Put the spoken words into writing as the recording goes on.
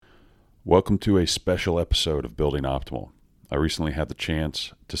Welcome to a special episode of Building Optimal. I recently had the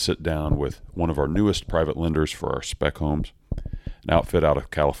chance to sit down with one of our newest private lenders for our spec homes, an outfit out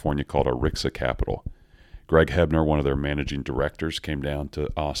of California called Arixa Capital. Greg Hebner, one of their managing directors, came down to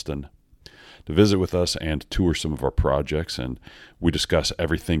Austin to visit with us and tour some of our projects, and we discuss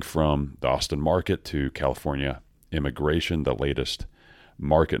everything from the Austin market to California immigration, the latest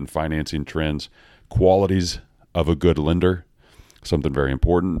market and financing trends, qualities of a good lender, something very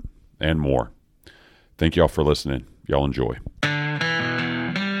important, and more. Thank y'all for listening. Y'all enjoy.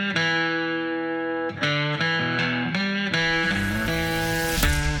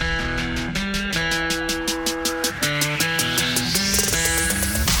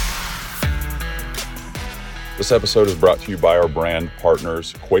 This episode is brought to you by our brand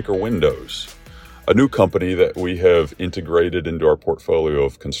partners, Quaker Windows, a new company that we have integrated into our portfolio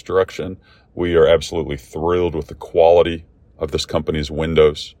of construction. We are absolutely thrilled with the quality of this company's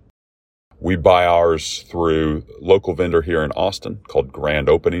windows. We buy ours through a local vendor here in Austin called Grand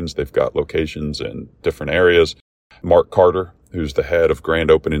Openings. They've got locations in different areas. Mark Carter, who's the head of Grand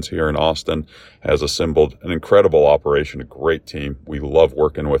Openings here in Austin, has assembled an incredible operation, a great team. We love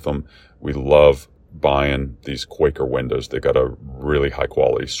working with them. We love buying these Quaker windows. They've got a really high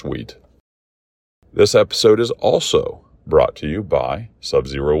quality suite. This episode is also brought to you by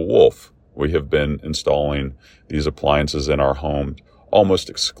Sub-Zero Wolf. We have been installing these appliances in our home almost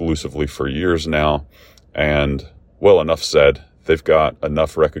exclusively for years now. And, well, enough said. They've got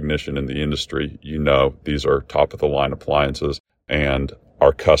enough recognition in the industry. You know, these are top of the line appliances, and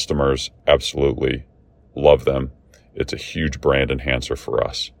our customers absolutely love them. It's a huge brand enhancer for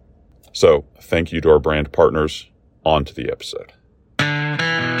us. So thank you to our brand partners. On to the episode.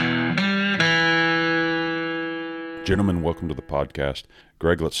 Gentlemen, welcome to the podcast.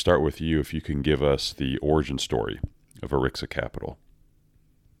 Greg, let's start with you. If you can give us the origin story of Arixa Capital.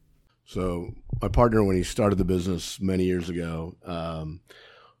 So my partner, when he started the business many years ago,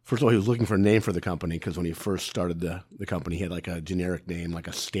 first of all, he was looking for a name for the company because when he first started the company, he had like a generic name, like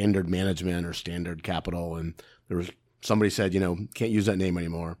a Standard Management or Standard Capital. And there was somebody said, can't use that name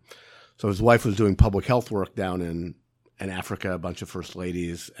anymore. So his wife was doing public health work down in Africa, a bunch of first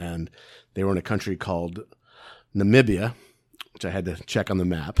ladies, and they were in a country called Namibia, which I had to check on the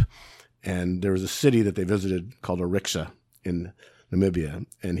map. And there was a city that they visited called Arixa in Namibia,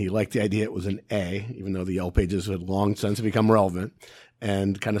 and he liked the idea it was an A, even though the Yellow Pages had long since become relevant,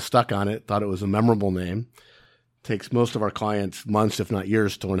 and kind of stuck on it, thought it was a memorable name. Takes most of our clients months, if not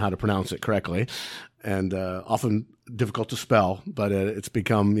years, to learn how to pronounce it correctly, and often difficult to spell, but it's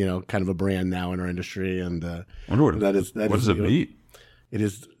become, kind of a brand now in our industry. And I wonder what does it mean? It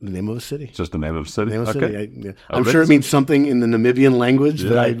is the name of a city. It's just the name of a city? The name of a city. I'm sure it means something in the Namibian language,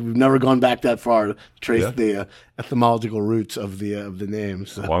 but I've never gone back that far to trace the etymological roots of the name.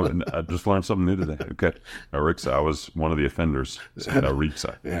 So. Well, I just learned something new today. Okay. Arixa, I was one of the offenders.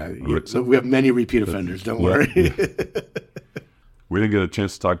 Arixa. So we have many repeat offenders, don't worry. Yeah. We didn't get a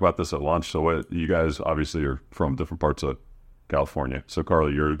chance to talk about this at lunch, so you guys obviously are from different parts of California. So,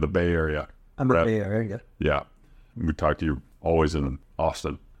 Carly, you're the Bay Area. I'm the Bay Area, yeah. We talk to you always in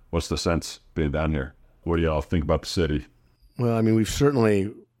Austin. What's the sense being down here? What do y'all think about the city? Well, I mean, we've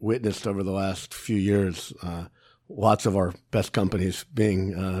certainly witnessed over the last few years lots of our best companies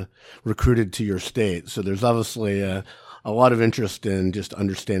being recruited to your state. So there's obviously a lot of interest in just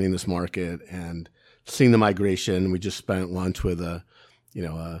understanding this market and seeing the migration. We just spent lunch with a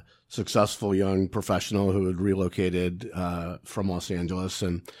successful young professional who had relocated from Los Angeles,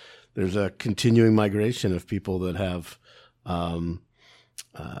 and there's a continuing migration of people that have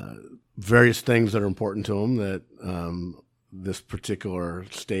various things that are important to them that this particular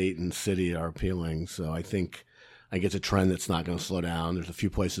state and city are appealing. So I think it's a trend that's not going to slow down. There's a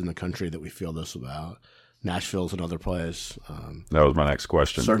few places in the country that we feel this about. Nashville's another place. That was my next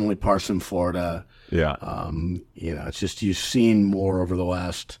question. Certainly Parson, Florida. Yeah. It's just you've seen more over the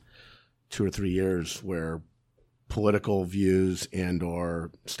last 2 or 3 years where political views and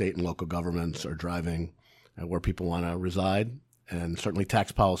or state and local governments are driving where people want to reside, and certainly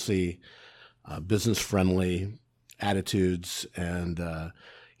tax policy, business-friendly attitudes, and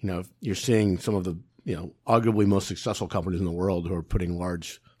you're seeing some of the arguably most successful companies in the world who are putting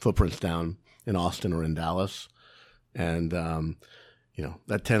large footprints down in Austin or in Dallas, and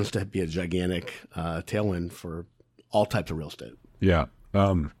that tends to be a gigantic tailwind for all types of real estate. Yeah.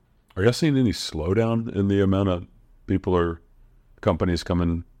 Are you seeing any slowdown in the amount of people or companies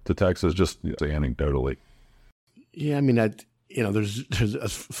coming to Texas, just anecdotally? Yeah, I mean, there's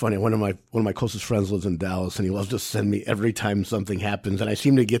it's funny. One of my closest friends lives in Dallas, and he loves to send me every time something happens, and I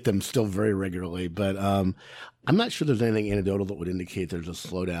seem to get them still very regularly. But I'm not sure there's anything anecdotal that would indicate there's a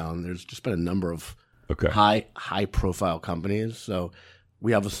slowdown. There's just been a number of high profile companies. So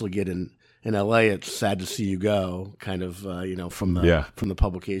we obviously get in LA. It's sad to see you go, kind of from the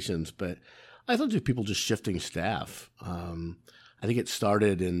publications. But I thought just people just shifting staff. I think it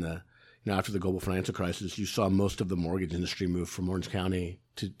started in after the global financial crisis, you saw most of the mortgage industry move from Orange County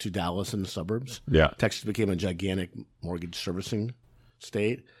to Dallas and the suburbs. Yeah. Texas became a gigantic mortgage servicing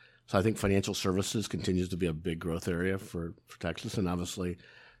state. So I think financial services continues to be a big growth area for Texas. And obviously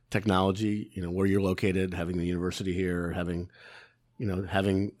technology, where you're located, having the university here, having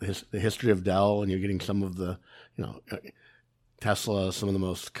the history of Dell, and you're getting some of the, Tesla, some of the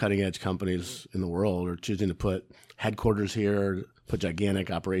most cutting edge companies in the world are choosing to put headquarters here, put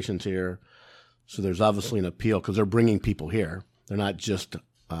gigantic operations here. So there's obviously an appeal because they're bringing people here. They're not just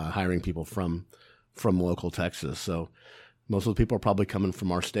hiring people from local Texas. So most of the people are probably coming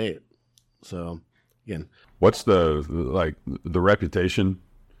from our state. So again, what's the reputation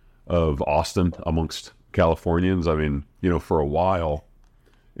of Austin amongst Californians? I mean, for a while,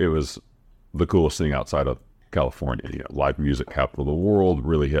 it was the coolest thing outside of California. Live music capital of the world,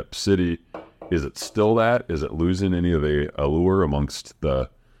 really hip city. Is it still that? Is it losing any of the allure amongst the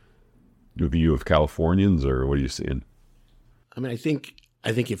view of Californians, or what are you seeing? I mean, I think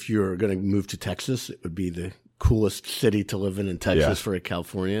if you're going to move to Texas, it would be the coolest city to live in Texas for a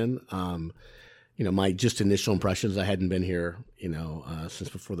Californian. My just initial impressions, I hadn't been here, since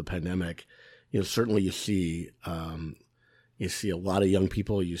before the pandemic. Certainly you see a lot of young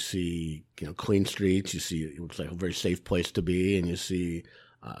people. You see, clean streets. You see it looks like a very safe place to be, and you see,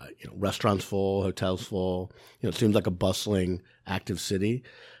 restaurants full, hotels full. It seems like a bustling, active city.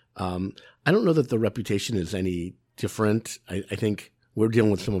 I don't know that the reputation is any different. I think we're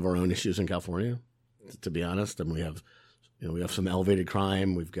dealing with some of our own issues in California, to be honest. I mean, we have some elevated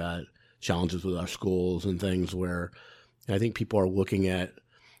crime. We've got challenges with our schools and things where I think people are looking at,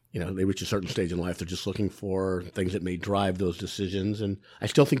 they reach a certain stage in life. They're just looking for things that may drive those decisions. And I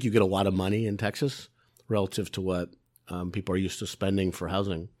still think you get a lot of money in Texas relative to what people are used to spending for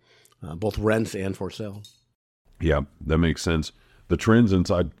housing, both rents and for sale. Yeah, that makes sense. The trends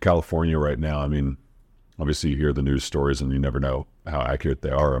inside California right now, I mean, obviously you hear the news stories and you never know how accurate they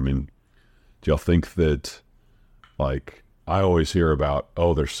are. I mean, do y'all think that, I always hear about,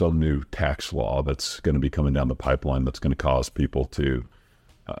 there's some new tax law that's going to be coming down the pipeline that's going to cause people to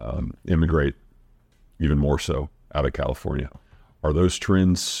immigrate even more so out of California. Are those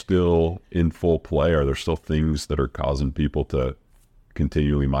trends still in full play? Are there still things that are causing people to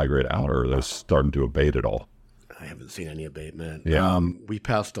continually migrate out, or are those starting to abate at all? I haven't seen any abatement. Yeah. We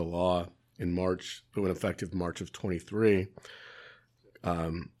passed a law in March, it went effective March of 23.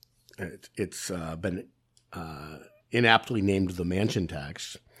 It's been inaptly named the mansion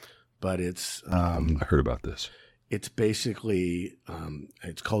tax, but it's I heard about this. It's basically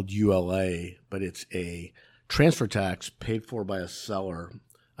it's called ULA, but it's a transfer tax paid for by a seller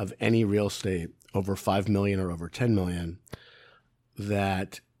of any real estate over $5 million or over $10 million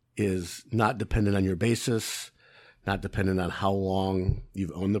that is not dependent on your basis, not dependent on how long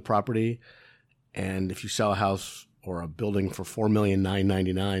you've owned the property. And if you sell a house or a building for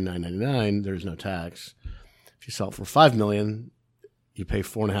 $4,999,999, there's no tax. If you sell it for $5 million, you pay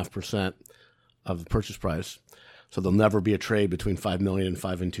 4.5% of the purchase price. So there'll never be a trade between $5 million and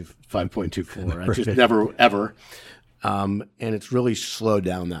 5.24. It's just never, ever. And it's really slowed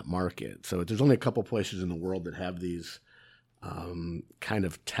down that market. So there's only a couple places in the world that have these kind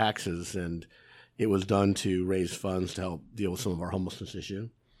of taxes, and it was done to raise funds to help deal with some of our homelessness issue.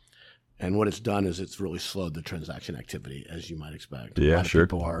 And what it's done is it's really slowed the transaction activity, as you might expect. Yeah, sure.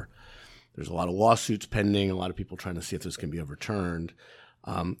 There's a lot of lawsuits pending, a lot of people trying to see if this can be overturned.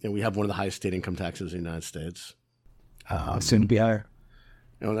 And we have one of the highest state income taxes in the United States. Soon to be higher.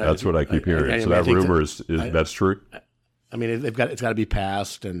 That's what I keep hearing. So that rumor is that's true? I mean, it's got to be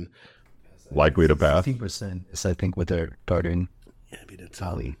passed and likely to pass. 15% is, I think, what they're targeting. Yeah, I mean, it's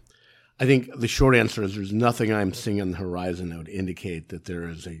I think the short answer is there's nothing I'm seeing on the horizon that would indicate that there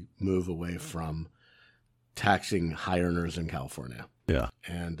is a move away from taxing high earners in California. Yeah.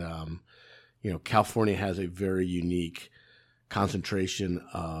 And, California has a very unique concentration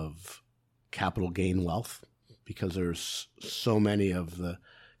of capital gain wealth because there's so many of the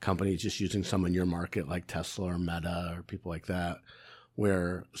companies, just using some in your market like Tesla or Meta or people like that,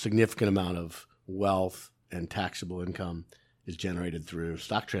 where a significant amount of wealth and taxable income is generated through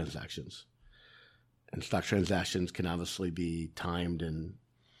stock transactions. And stock transactions can obviously be timed and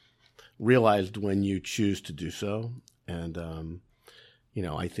realized when you choose to do so. And,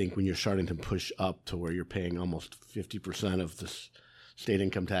 I think when you're starting to push up to where you're paying almost 50% of the state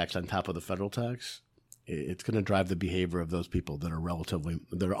income tax on top of the federal tax, it's going to drive the behavior of those people that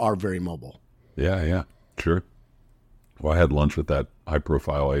are very mobile. Yeah, sure. Well, I had lunch with that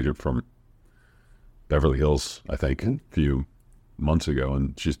high-profile agent from Beverly Hills, I think, a few months ago,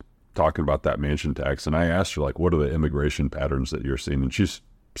 and she's talking about that mansion tax. And I asked her, like, what are the immigration patterns that you're seeing? And she's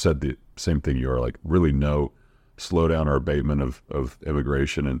said the same thing you are, like, really no slowdown or abatement of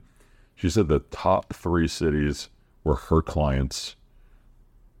immigration. And she said the top 3 cities where her clients,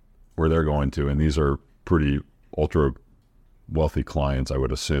 where they're going to, and these are pretty ultra wealthy clients, I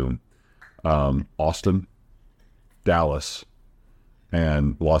would assume, Austin, Dallas,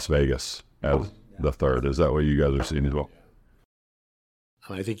 and Las Vegas as the third. Is that what you guys are seeing as well?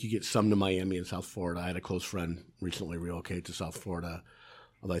 I think you get some to Miami and South Florida. I had a close friend recently relocate to South Florida,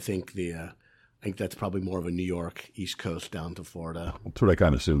 although I think that's probably more of a New York, East Coast down to Florida. That's what I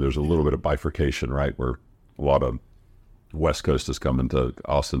kind of assume. There's a little bit of bifurcation, right, where a lot of West Coast is coming to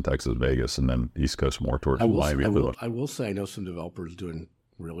Austin, Texas, Vegas, and then East Coast more towards Miami. I will say I know some developers doing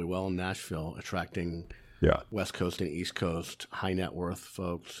really well in Nashville, attracting West Coast and East Coast high net worth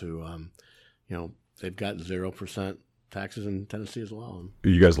folks who, they've got 0% taxes in Tennessee as well.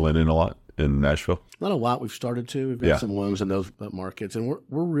 You guys lending a lot in Nashville? Not a lot. We've started to. We've got some loans in those markets, and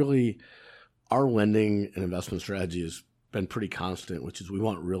we're really, our lending and investment strategy has been pretty constant, which is we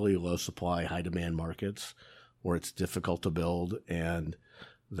want really low supply, high demand markets where it's difficult to build, and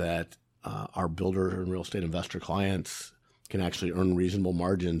that our builder and real estate investor clients can actually earn reasonable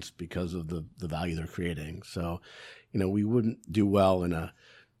margins because of the value they're creating. So, we wouldn't do well in a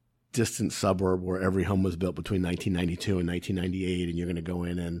distant suburb where every home was built between 1992 and 1998, and you're going to go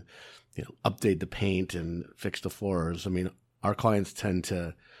in and update the paint and fix the floors. I mean, our clients tend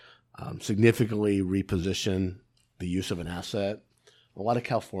to significantly reposition the use of an asset. A lot of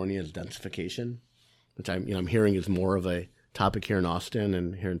California is densification, which I'm hearing is more of a topic here in Austin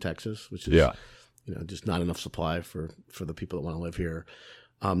and here in Texas, which is just not enough supply for the people that want to live here,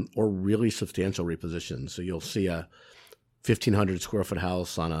 or really substantial repositions. So you'll see a 1,500 square foot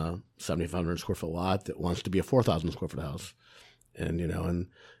house on a 7,500 square foot lot that wants to be a 4,000 square foot house. And, and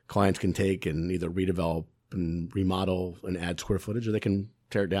clients can take and either redevelop and remodel and add square footage, or they can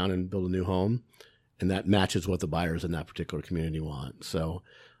tear it down and build a new home. And that matches what the buyers in that particular community want. So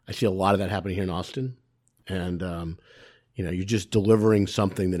I see a lot of that happening here in Austin. And, you're just delivering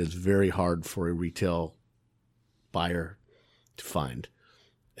something that is very hard for a retail buyer to find.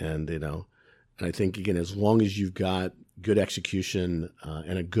 And, and I think, again, as long as you've got good execution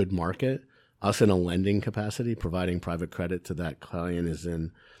and a good market, us in a lending capacity, providing private credit to that client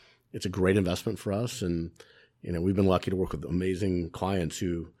it's a great investment for us. And, we've been lucky to work with amazing clients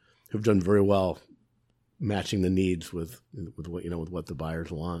who've done very well matching the needs with what the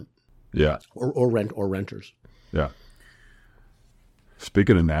buyers want. Yeah. Or renters. Yeah.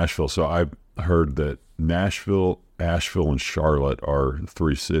 Speaking of Nashville, so I've heard that Nashville, Asheville, and Charlotte are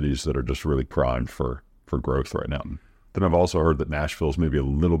 3 cities that are just really primed for growth right now. Then I've also heard that Nashville's maybe a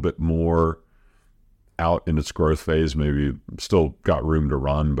little bit more out in its growth phase, maybe still got room to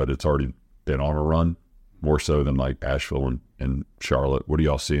run, but it's already been on a run, more so than like Asheville and Charlotte. What do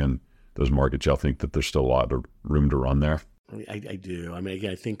y'all see in those markets? Y'all think that there's still a lot of room to run there? I do. I mean,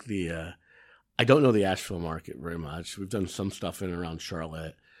 again, I think I don't know the Asheville market very much. We've done some stuff in and around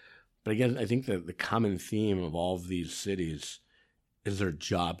Charlotte. But again, I think that the common theme of all of these cities is they're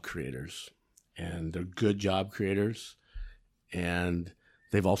job creators. And they're good job creators. And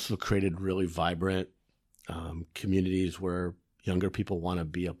they've also created really vibrant communities where younger people want to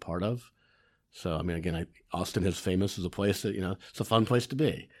be a part of. So, I mean, again, Austin is famous as a place that, it's a fun place to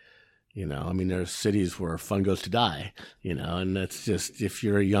be. I mean, there's cities where fun goes to die, and that's just, if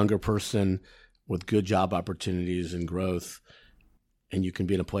you're a younger person with good job opportunities and growth, and you can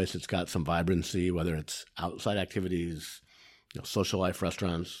be in a place that's got some vibrancy, whether it's outside activities, social life,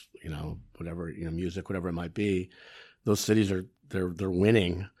 restaurants, whatever, music, whatever it might be, those cities they're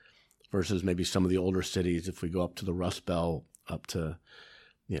winning versus maybe some of the older cities. If we go up to the Rust Belt, up to,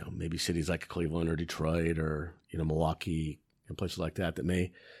 maybe cities like Cleveland or Detroit or, Milwaukee and places like that,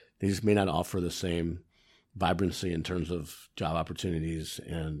 they just may not offer the same vibrancy in terms of job opportunities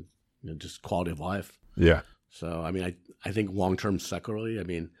and just quality of life. Yeah. So, I mean, I think long-term secularly, I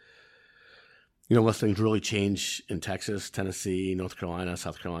mean, unless things really change in Texas, Tennessee, North Carolina,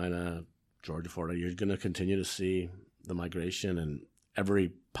 South Carolina, Georgia, Florida, you're going to continue to see the migration, and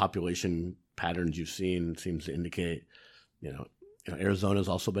every population patterns you've seen seems to indicate, Arizona's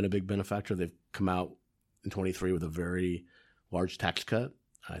also been a big benefactor. They've come out in 23 with a very large tax cut.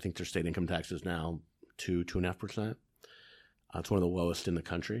 I think their state income tax is now 2.5%. It's one of the lowest in the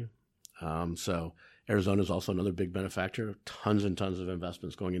country. So Arizona is also another big benefactor. Tons and tons of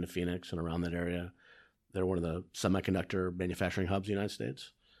investments going into Phoenix and around that area. They're one of the semiconductor manufacturing hubs of the United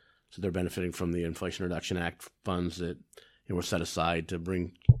States. So they're benefiting from the Inflation Reduction Act funds that were set aside to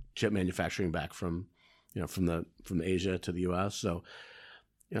bring chip manufacturing back from Asia to the U.S. So,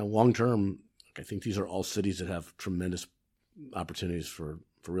 long term, I think these are all cities that have tremendous opportunities for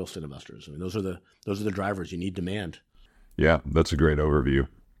real estate investors. I mean, those are the drivers. You need demand. Yeah, that's a great overview.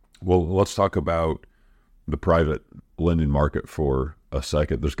 Well, let's talk about the private lending market for a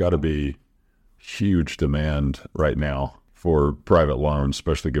second. There's got to be huge demand right now for private loans,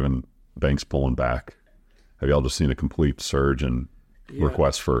 especially given banks pulling back. Have y'all just seen a complete surge in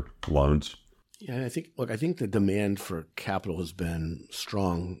requests for loans? Yeah, I think the demand for capital has been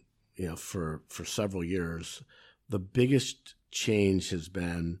strong, for several years. The biggest change has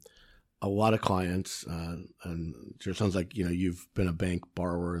been a lot of clients, and it sounds like, you've been a bank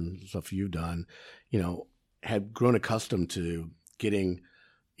borrower and stuff you've done, had grown accustomed to getting,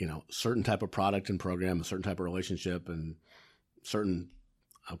 certain type of product and program, a certain type of relationship, and certain,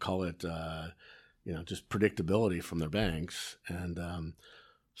 I'll call it, just predictability from their banks. And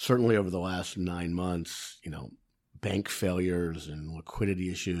certainly over the last 9 months, bank failures and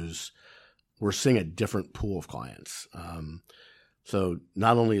liquidity issues, we're seeing a different pool of clients. So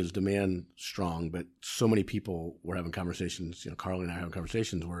not only is demand strong, but so many people were having conversations, Carly and I are having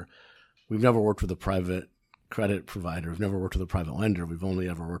conversations where we've never worked with a private credit provider. We've never worked with a private lender. We've only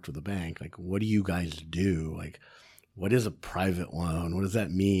ever worked with a bank. Like, what do you guys do? Like, what is a private loan? What does that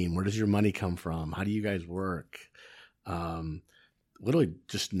mean? Where does your money come from? How do you guys work? Literally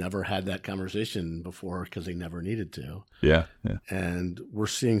just never had that conversation before because they never needed to. Yeah. And we're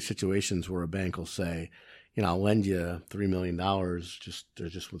seeing situations where a bank will say, I'll lend you $3 million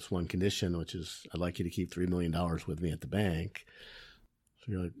just with one condition, which is I'd like you to keep $3 million with me at the bank.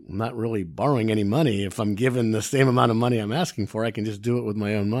 So you're like, I'm not really borrowing any money. If I'm given the same amount of money I'm asking for, I can just do it with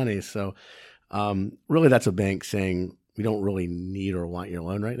my own money. So really that's a bank saying we don't really need or want your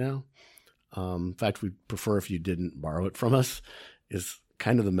loan right now. In fact, we'd prefer if you didn't borrow it from us, is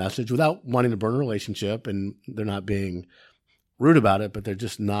kind of the message, without wanting to burn a relationship, and they're not being rude about it, but they're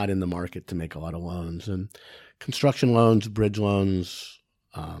just not in the market to make a lot of loans. And construction loans, bridge loans,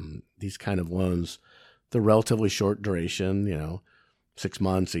 these kind of loans, they're relatively short duration, 6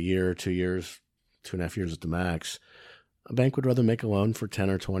 months, a year, 2 years, 2.5 years at the max. A bank would rather make a loan for 10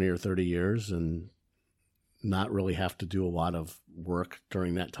 or 20 or 30 years and not really have to do a lot of work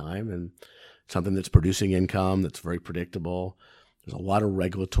during that time, and something that's producing income, that's very predictable. There's a lot of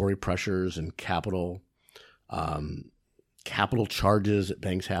regulatory pressures and capital charges that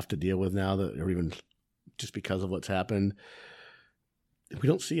banks have to deal with now, that are even just because of what's happened. We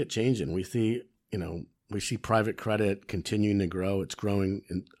don't see it changing. We see private credit continuing to grow. It's growing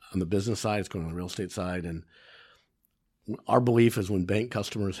on the business side. It's growing on the real estate side. And our belief is when bank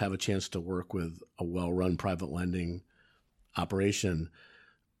customers have a chance to work with a well-run private lending operation,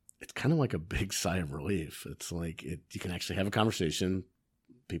 it's kind of like a big sigh of relief. It's like you can actually have a conversation.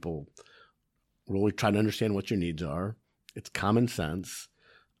 People really try to understand what your needs are. It's common sense.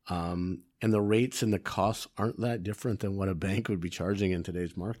 And the rates and the costs aren't that different than what a bank would be charging in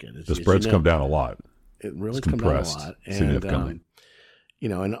today's market. The spreads come down a lot. It really come down a lot. And,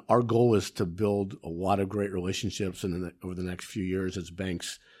 and our goal is to build a lot of great relationships over the next few years as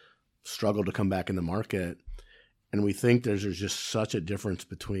banks struggle to come back in the market. And we think there's just such a difference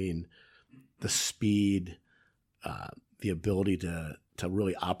between the speed, the ability to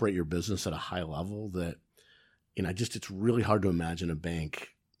really operate your business at a high level that, it's really hard to imagine a bank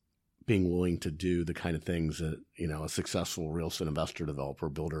being willing to do the kind of things that, a successful real estate investor, developer,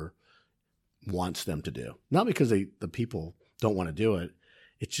 builder wants them to do. Not because the people don't want to do it.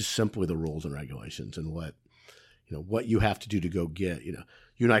 It's just simply the rules and regulations and what you have to do to go get, you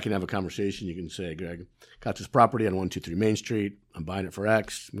and I can have a conversation. You can say, Greg, got this property on 123 Main Street. I'm buying it for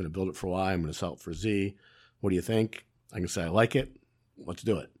X. I'm going to build it for Y. I'm going to sell it for Z. What do you think? I can say, I like it. Let's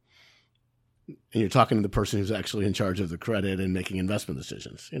do it. And you're talking to the person who's actually in charge of the credit and making investment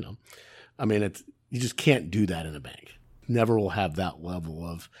decisions. You just can't do that in a bank. Never will have that level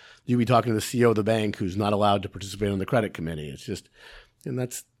of, you'll be talking to the CEO of the bank who's not allowed to participate on the credit committee. It's just, and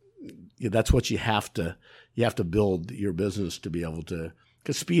that's what you have to build your business to be able to,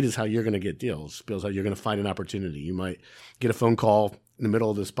 because speed is how you're going to get deals. Speed is how you're going to find an opportunity. You might get a phone call in the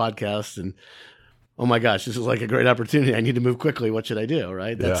middle of this podcast and, oh my gosh, this is like a great opportunity. I need to move quickly. What should I do?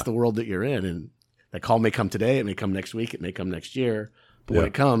 Right? That's the world that you're in. And that call may come today. It may come next week. It may come next year. But when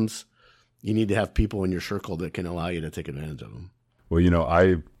it comes, you need to have people in your circle that can allow you to take advantage of them. Well,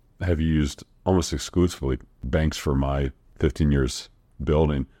 I have used almost exclusively banks for my 15 years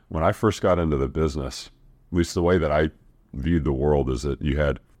building. When I first got into the business, at least the way that I viewed the world is that you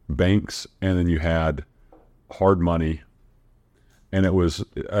had banks and then you had hard money, and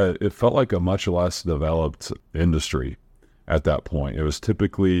it felt like a much less developed industry at that point. It was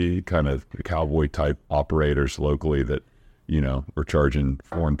typically kind of cowboy type operators locally that, were charging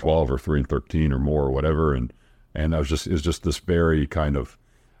 4 and 12 or 3 and 13 or more or whatever. And it was just this very kind of,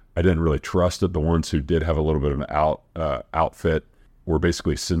 I didn't really trust it. The ones who did have a little bit of an outfit were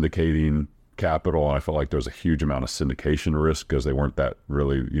basically syndicating capital. And I felt like there was a huge amount of syndication risk because they weren't that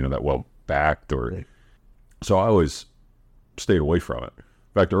really, that well backed Right. So I always stayed away from it.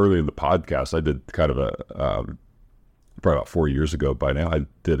 In fact, early in the podcast, I did kind of probably about 4 years ago by now, I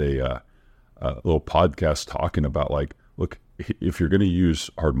did a little podcast talking about like, look, if you're going to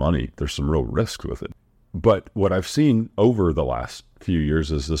use hard money, there's some real risks with it. But what I've seen over the last few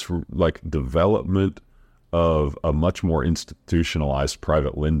years is this like development of a much more institutionalized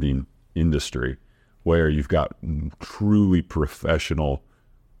private lending industry where you've got truly professional,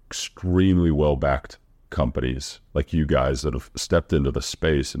 extremely well-backed companies like you guys that have stepped into the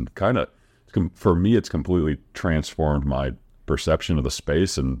space and kind of, for me, it's completely transformed my perception of the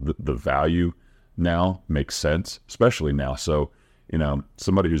space, and the value now makes sense, especially now. So,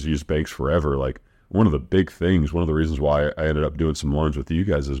 somebody who's used banks forever, like one of the big things, one of the reasons why I ended up doing some loans with you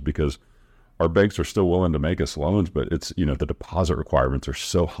guys is because our banks are still willing to make us loans, but it's, the deposit requirements are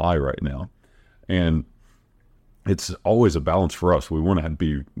so high right now. And it's always a balance for us. We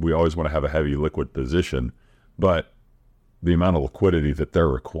always want to have a heavy liquid position, but the amount of liquidity that they're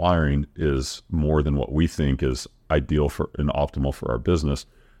requiring is more than what we think is ideal for and optimal for our business,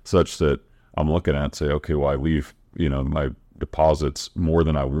 such that I'm looking at and say, okay, well, I leave, my deposits more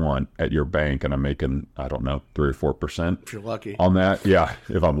than I want at your bank, and I'm making, I don't know, 3 or 4%. If you're lucky. On that. Yeah.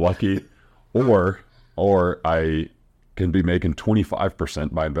 If I'm lucky, or I can be making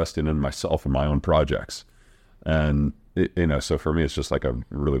 25% by investing in myself and my own projects. And, so for me, it's just like a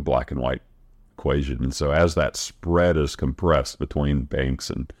really black and white equation. And so as that spread is compressed between banks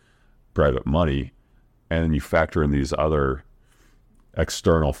and private money, and you factor in these other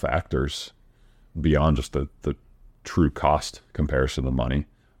external factors beyond just the true cost comparison of money,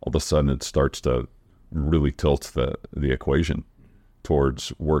 all of a sudden it starts to really tilt the equation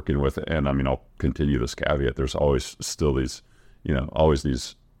towards working with it. And I mean, I'll continue this caveat. There's always still these, always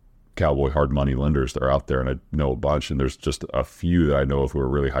these cowboy hard money lenders that are out there, and I know a bunch, and there's just a few that I know of who are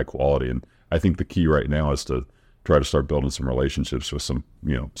really high quality. And I think the key right now is to try to start building some relationships with some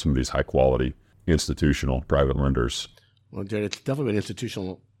of these high quality institutional private lenders. Well, Jared, it's definitely been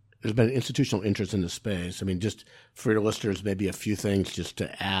institutional. There's been institutional interest in the space. I mean, just for your listeners, maybe a few things just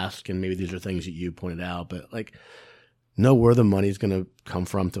to ask, and maybe these are things that you pointed out, but like, know where the money's going to come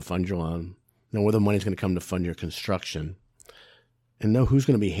from to fund your loan. Know where the money's going to come to fund your construction, and know who's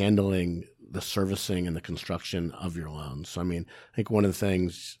going to be handling the servicing and the construction of your loans. So, I mean, I think one of the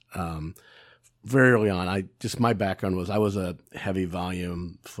things very early on, my background was I was a heavy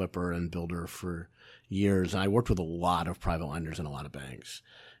volume flipper and builder for years. And I worked with a lot of private lenders and a lot of banks.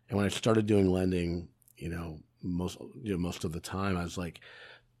 And when I started doing lending, most of the time, I was like,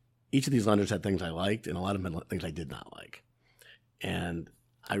 each of these lenders had things I liked, and a lot of them had things I did not like. And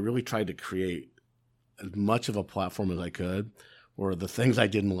I really tried to create as much of a platform as I could where the things I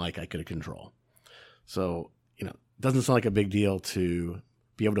didn't like, I could control. So, it doesn't sound like a big deal to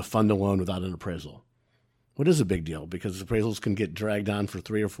be able to fund a loan without an appraisal. What is a big deal? Because appraisals can get dragged on for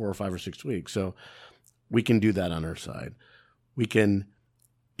 3 or 4 or 5 or 6 weeks. So we can do that on our side. We can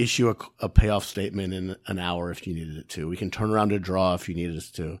issue a payoff statement in an hour if you needed it to. We can turn around a draw if you needed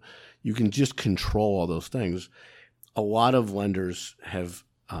us to. You can just control all those things. A lot of lenders have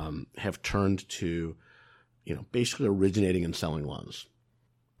turned to, basically originating and selling loans.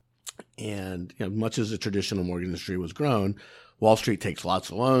 And much as the traditional mortgage industry was grown, Wall Street takes lots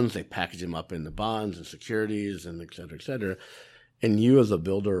of loans, they package them up into bonds and securities and et cetera, et cetera. And you as a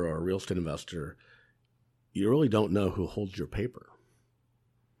builder or a real estate investor, you really don't know who holds your paper.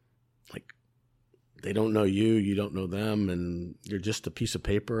 Like, they don't know you, you don't know them, and you're just a piece of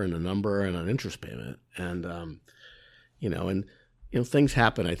paper and a number and an interest payment. And, things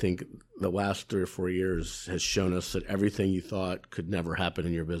happen. I think the last 3 or 4 years has shown us that everything you thought could never happen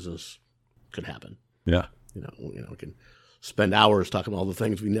in your business could happen. Yeah. We can spend hours talking about all the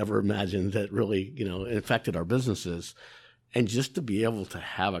things we never imagined that really, affected our businesses. And just to be able to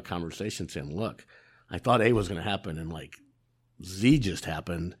have a conversation saying, look, I thought A was going to happen and like Z just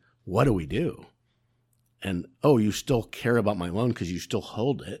happened. What do we do? And, oh, you still care about my loan because you still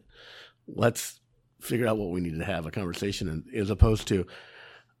hold it. Let's figure out what we need to have a conversation, and as opposed to,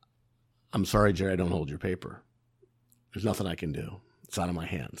 I'm sorry, Jerry, I don't hold your paper. There's nothing I can do. It's out of my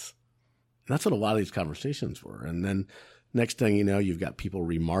hands. And that's what a lot of these conversations were. And then next thing you know, you've got people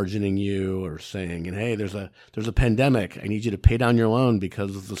remargining you or saying, and hey, there's a pandemic. I need you to pay down your loan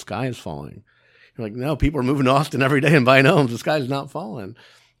because the sky is falling. You're like, no, people are moving to Austin every day and buying homes. The sky's not falling.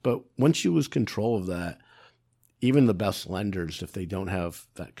 But once you lose control of that, even the best lenders, if they don't have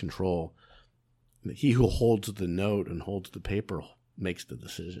that control, he who holds the note and holds the paper makes the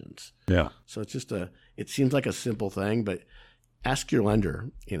decisions. Yeah. So it's just it seems like a simple thing, but ask your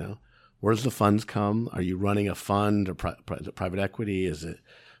lender, where's the funds come? Are you running a fund or private equity?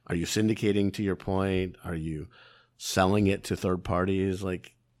 Are you syndicating, to your point? Are you selling it to third parties?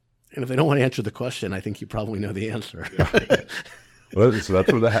 And if they don't want to answer the question, I think you probably know the answer. Yeah. Well, so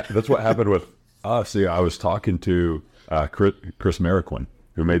that's what happened with us. See, I was talking to Chris Merriquin,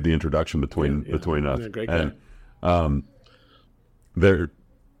 who made the introduction between us. Yeah, great guy. And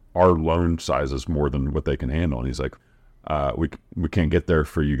our loan size is more than what they can handle. And he's like, we can't get there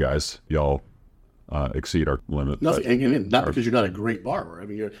for you guys. Y'all exceed our limit. Nothing, not because you're not a great borrower. I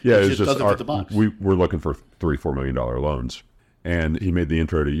mean, it just doesn't fit the box. We're looking for $3-4 million loans. And he made the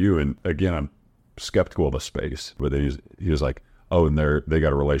intro to you. And again, I'm skeptical of the space. But then he was like, oh, and they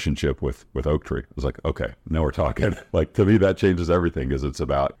got a relationship with Oaktree. I was like, okay, now we're talking. To me, that changes everything because it's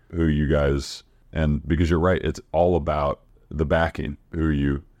about who you guys, and because you're right, it's all about the backing, who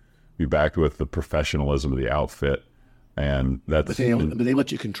you backed with, the professionalism of the outfit. And that's. But they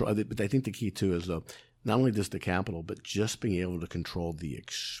let you control. But I think the key too is not only just the capital, but just being able to control the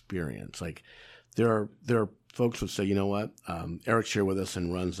experience. There are folks who say, you know what, Eric's here with us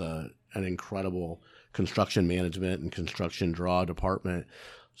and runs an incredible construction management and construction draw department.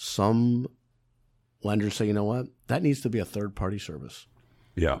 Some lenders say, you know what, that needs to be a third party service.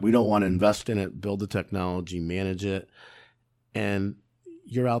 Yeah. We don't want to invest in it, build the technology, manage it. And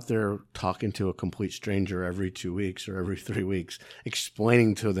you're out there talking to a complete stranger every 2 weeks or every 3 weeks,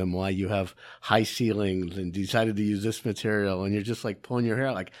 explaining to them why you have high ceilings and decided to use this material. And you're just pulling your hair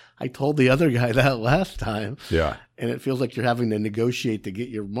out. I told the other guy that last time. Yeah. And it feels like you're having to negotiate to get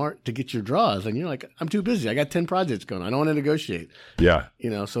your draws. And you're like, I'm too busy. I got 10 projects going. I don't want to negotiate. Yeah.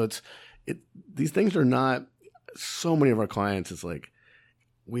 So these things are not, so many of our clients, it's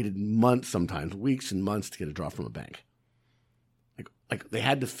waited months, sometimes weeks and months to get a draw from a bank. They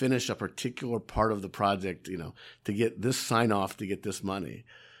had to finish a particular part of the project, to get this sign off to get this money.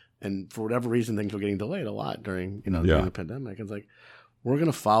 And for whatever reason, things were getting delayed a lot during the pandemic. It's we're going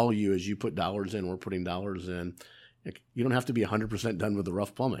to follow you as you put dollars in. We're putting dollars in. You don't have to be 100% done with the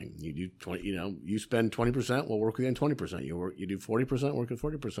rough plumbing. You do 20, you spend 20%, we'll work with you on 20%. You do 40%, work with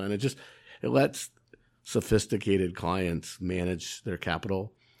 40%. It lets sophisticated clients manage their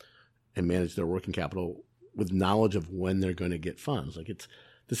capital and manage their working capital with knowledge of when they're going to get funds.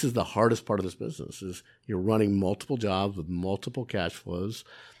 This is the hardest part of this business is you're running multiple jobs with multiple cash flows.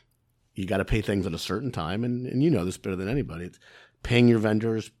 You got to pay things at a certain time. And you know this better than anybody. It's paying your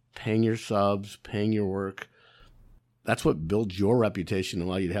vendors, paying your subs, paying your work. That's what builds your reputation and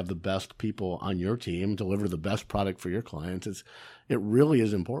allow you to have the best people on your team, deliver the best product for your clients. It really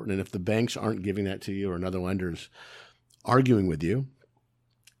is important. And if the banks aren't giving that to you or another lenders arguing with you,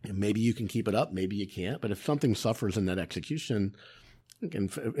 and maybe you can keep it up, maybe you can't. But if something suffers in that execution, it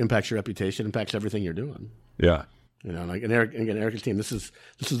impacts your reputation, impacts everything you're doing. Yeah. And Eric's team, this is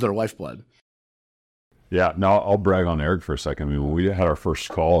their lifeblood. Yeah. Now I'll brag on Eric for a second. I mean, when we had our first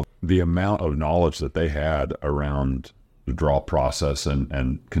call, the amount of knowledge that they had around the draw process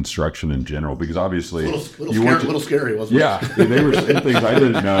and construction in general, because obviously a little scary, wasn't it? Yeah. They were saying things I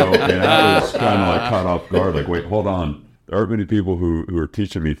didn't know, and I was kind of caught off guard. Wait, hold on. There aren't many people who are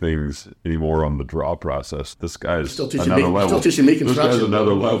teaching me things anymore on the draw process. This guy's another level. Still teaching me construction. This guy's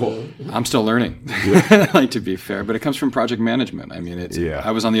another level. I'm still learning, to be fair, but it comes from project management. I mean,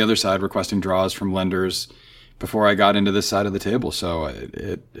 I was on the other side requesting draws from lenders before I got into this side of the table. So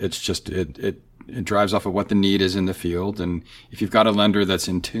it drives off of what the need is in the field. And if you've got a lender that's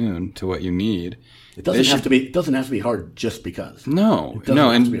in tune to what you need, it doesn't have to be hard just because. No.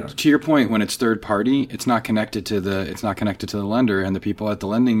 And to your point, when it's third party, it's not connected to the lender, and the people at the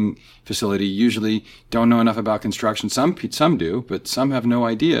lending facility usually don't know enough about construction. Some do, but some have no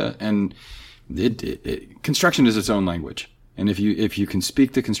idea. And construction is its own language. And if you can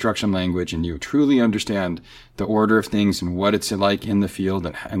speak the construction language and you truly understand the order of things and what it's like in the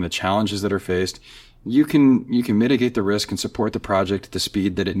field and the challenges that are faced, you can mitigate the risk and support the project at the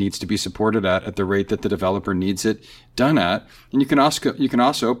speed that it needs to be supported at the rate that the developer needs it done at. And you can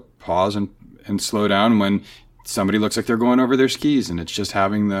also pause and slow down when somebody looks like they're going over their skis, and it's just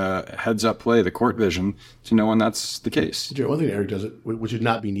having the heads up play, the court vision to know when that's the case. Jared, one thing Eric does, which would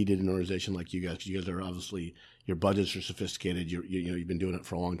not be needed in an organization like you guys, because you guys are obviously, your budgets are sophisticated. You've been doing it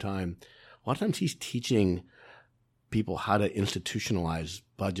for a long time. A lot of times he's teaching people how to institutionalize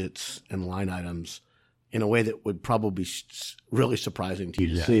budgets and line items in a way that would probably be really surprising to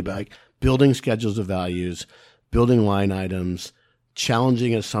you to see. But like building schedules of values, building line items,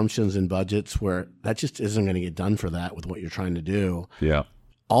 challenging assumptions in budgets where that just isn't going to get done for that with what you're trying to do. Yeah.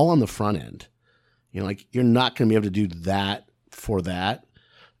 All on the front end. Like you're not going to be able to do that for that.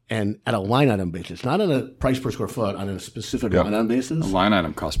 And at a line item basis, not on a price per square foot, on a specific line item basis. A line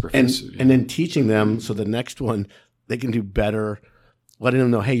item cost per foot. And then teaching them so the next one they can do better, letting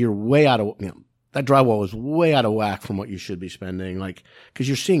them know, hey, you're way out of, that drywall is way out of whack from what you should be spending. Like, because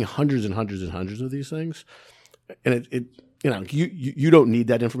you're seeing hundreds and hundreds and hundreds of these things. And you don't need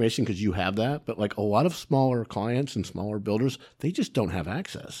that information because you have that. But like a lot of smaller clients and smaller builders, they just don't have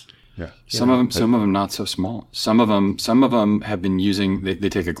access. Yeah. Some of them not so small. Some of them have been using, they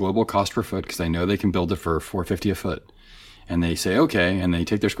take a global cost per foot because they know they can build it for $450 a foot. And they say, okay, and they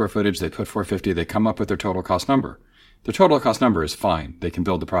take their square footage, they put $450, they come up with their total cost number. Their total cost number is fine. They can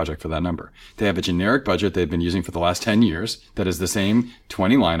build the project for that number. They have a generic budget they've been using for the last 10 years that is the same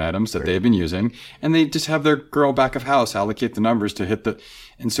 20 line items that they've been using. And they just have their girl back of house allocate the numbers to hit the.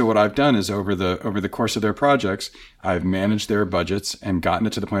 And so what I've done is over the course of their projects, I've managed their budgets and gotten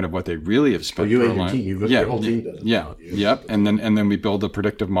it to the point of what they really have spent. You and your team, your whole team does it. Yeah. Yep. And then we build a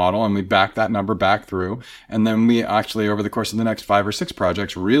predictive model and we back that number back through. And then we actually, over the course of the next 5 or 6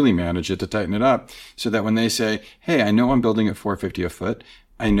 projects, really manage it to tighten it up so that when they say, hey, I know I'm building at $450 a foot.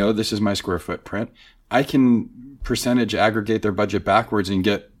 I know this is my square footprint. I can percentage aggregate their budget backwards and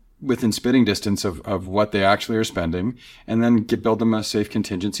get within spitting distance of what they actually are spending, and then build them a safe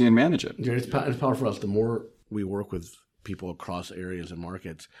contingency and manage it. It's powerful for us. The more we work with people across areas and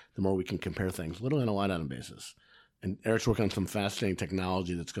markets, the more we can compare things, literally on a line item basis. And Eric's working on some fascinating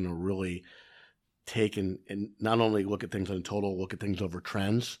technology that's going to really take and not only look at things in total, look at things over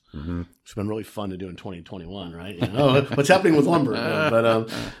trends. Mm-hmm. It's been really fun to do in 2021, right? What's happening with lumber?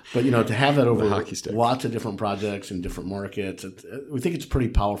 But to have that over lots of different projects in different markets, we think it's pretty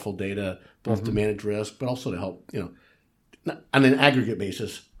powerful data, both to manage risk, but also to help, on an aggregate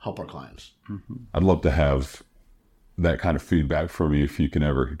basis, help our clients. Mm-hmm. I'd love to have that kind of feedback from you if you can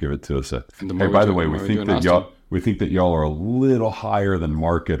ever give it to us. Hey, by the way, we think that y'all are a little higher than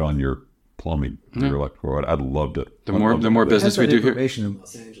market on your plumbing, your electrical. I'd loved it. The more business we do here.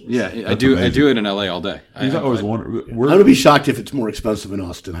 Yeah, I do it in LA all day. I always wonder. I'm going to be shocked if it's more expensive in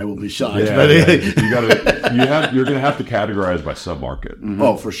Austin. I will be shocked. Yeah, but you're going to have to categorize by submarket. Mm-hmm.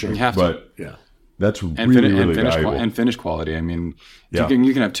 Oh, for sure. You have to. Yeah. That's really valuable. And finish quality. I mean, you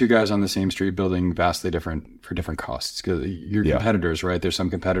can have 2 guys on the same street building vastly different for different costs. Because your competitors, right? There's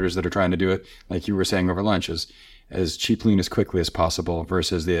some competitors that are trying to do it, like you were saying over lunch, as cheaply and as quickly as possible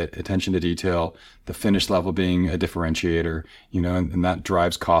versus the attention to detail, the finish level being a differentiator, and that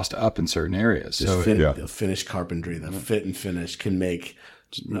drives cost up in certain areas. So the finish carpentry, the fit and finish can make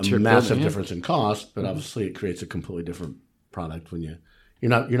a massive difference in cost, but obviously it creates a completely different product when you're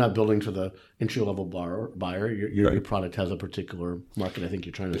not building to the entry level buyer. Your product has a particular market I think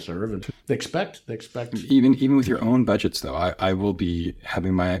you're trying to serve, and they expect even with your own budgets though. I will be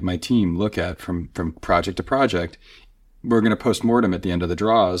having my team look at from project to project. We're going to post-mortem at the end of the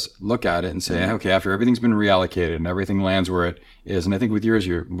draws, look at it and say, okay, after everything's been reallocated and everything lands where it is, and I think with yours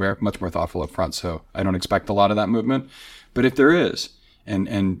you're much more thoughtful up front, so I don't expect a lot of that movement. But if there is,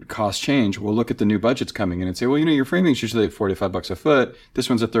 and costs change, we'll look at the new budgets coming in and say, well, your framing's usually at $45 a foot. This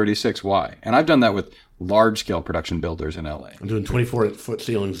one's at $36. Why? And I've done that with large-scale production builders in LA. I'm doing 24-foot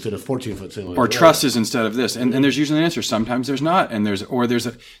ceilings instead of 14-foot ceilings. Or trusses instead of this. And there's usually an answer. Sometimes there's not. And there's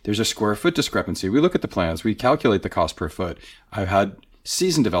a square foot discrepancy. We look at the plans. We calculate the cost per foot. I've had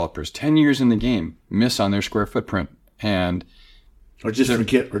seasoned developers, 10 years in the game, miss on their square footprint. Or just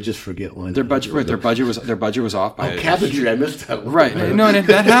forget one. Their budget, right? Their budget was off by. Cabinetry, I missed that one. Right? No, and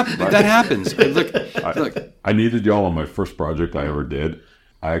that happens. That happens. Look. I needed y'all on my first project I ever did.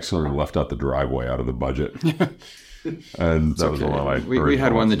 I actually left out the driveway out of the budget. And that was one of my. We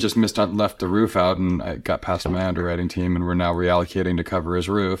had one that just left the roof out, and I got past my underwriting team, and we're now reallocating to cover his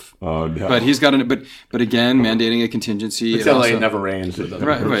roof. Oh no! But he's got but again, mandating a contingency. It's LA, it never rains.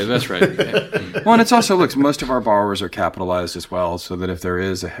 Right, that's right. Well, and it's also most of our borrowers are capitalized as well, so that if there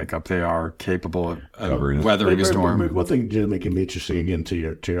is a hiccup, they are capable of weathering a storm. One thing to make it interesting again to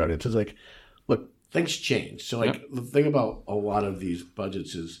your audience is look, things change. So the thing about a lot of these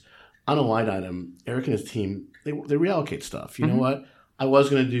budgets is on a line item, Eric and his team they reallocate stuff. You know what? I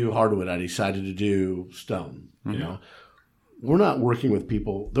was going to do hardwood. I decided to do stone. You know, we're not working with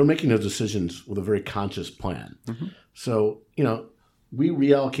people. They're making those decisions with a very conscious plan. So, you know, we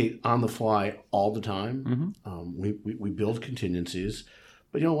reallocate on the fly all the time. We build contingencies.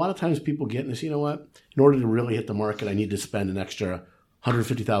 But, you know, a lot of times people get and say, you know what, in order to really hit the market, I need to spend an extra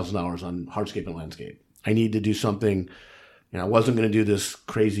 $150,000 on hardscape and landscape. I need to do something. You know, I wasn't going to do this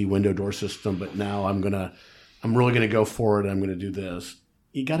crazy window door system, but now I'm really going to go for it. I'm going to do this.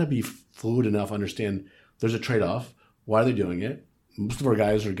 You got to be fluid enough, understand there's a trade-off, why they're doing it. Most of our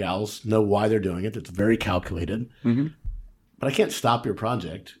guys or gals know why they're doing it. It's very calculated. But I can't stop your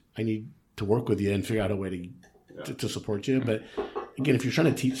project. I need to work with you and figure out a way to support you. But again, if you're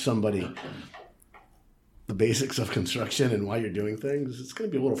trying to teach somebody the basics of construction and why you're doing things, it's going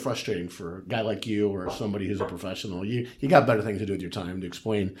to be a little frustrating for a guy like you or somebody who's a professional. You got better things to do with your time to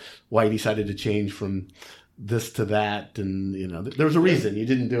explain why you decided to change from this to that. And, you know, there was a reason you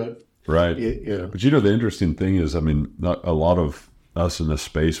didn't do it. Right. You know. But, you know, the interesting thing is, I mean, not a lot of us in this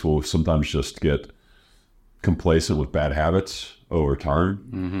space will sometimes just get complacent with bad habits over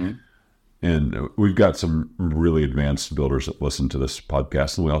time. And we've got some really advanced builders that listen to this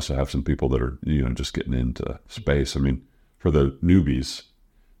podcast, and we also have some people that are, you know, just getting into space. I mean, for the newbies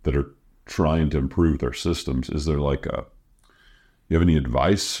that are trying to improve their systems, is there like you have any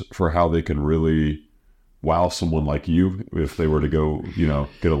advice for how they can really wow someone like you if they were to go, you know,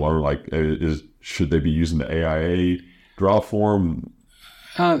 get a loan? Like, should they be using the AIA draw form?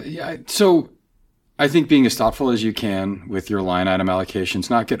 Yeah. So I think being as thoughtful as you can with your line item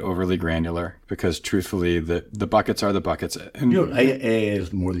allocations, not get overly granular, because truthfully, the buckets are the buckets. And, You know, AA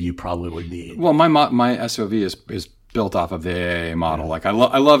is more than you probably would need. well, my SOV is built off of the AAA model. Like I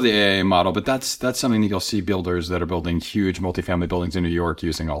love the AAA model, but that's something that you'll see builders that are building huge multifamily buildings in New York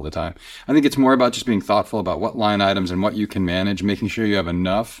using all the time. I think it's more about just being thoughtful about what line items and what you can manage, making sure you have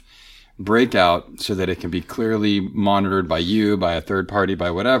enough breakout so that it can be clearly monitored by you, by a third party, by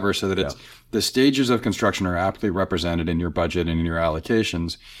whatever, so that it's the stages of construction are aptly represented in your budget and in your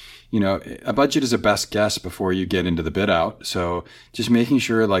allocations. You know, a budget is a best guess before you get into the bid out. So just making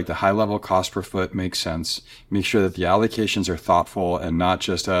sure like the high level cost per foot makes sense. Make sure that the allocations are thoughtful and not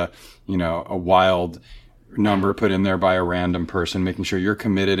just a wild number put in there by a random person, making sure you're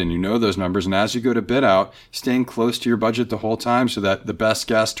committed and you know those numbers. And as you go to bid out, staying close to your budget the whole time so that the best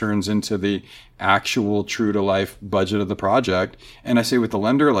guess turns into the actual true to life budget of the project. And I say with the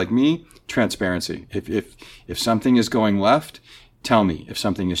lender like me, transparency. If something is going left, tell me. If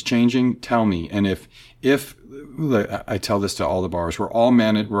something is changing, tell me. And if I tell this to all the borrowers, we're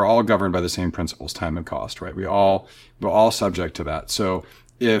all governed by the same principles, time and cost, right? We're all subject to that. So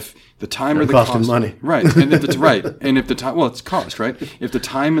if the time or the cost and money, right, and if it's right, and if the time, well, it's cost, right? If the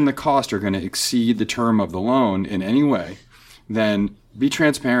time and the cost are going to exceed the term of the loan in any way, then be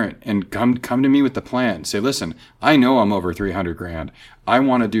transparent and come to me with the plan. Say, listen, I know I'm over $300,000. I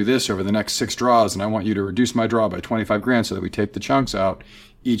want to do this over the next 6 draws, and I want you to reduce my draw by $25,000 so that we take the chunks out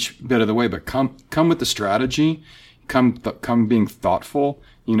each bit of the way. But come with the strategy. Come being thoughtful,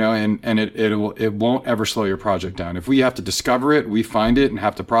 you know, and it won't ever slow your project down. If we have to discover it, we find it and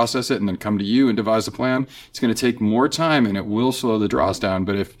have to process it and then come to you and devise a plan, it's going to take more time and it will slow the draws down.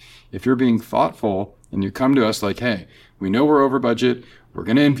 But if you're being thoughtful and you come to us like, hey, we know we're over budget, we're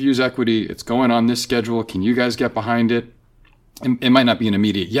going to infuse equity, it's going on this schedule, can you guys get behind it? It might not be an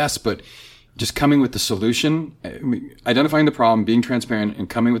immediate yes, but just coming with the solution, identifying the problem, being transparent, and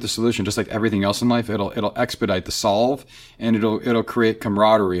coming with the solution, just like everything else in life, it'll expedite the solve, and it'll create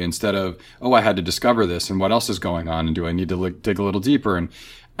camaraderie instead of, oh, I had to discover this, and what else is going on, and do I need to dig a little deeper? And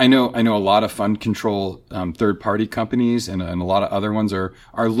I know a lot of fund control third party companies and a lot of other ones are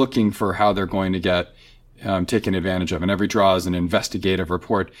looking for how they're going to get taken advantage of, and every draw is an investigative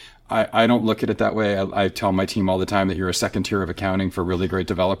report. I don't look at it that way. I tell my team all the time that you're a second tier of accounting for really great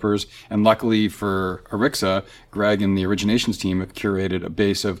developers. And luckily for Arixa, Greg and the originations team have curated a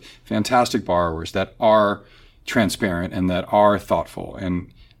base of fantastic borrowers that are transparent and that are thoughtful.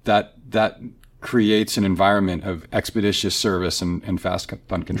 And that creates an environment of expeditious service and fast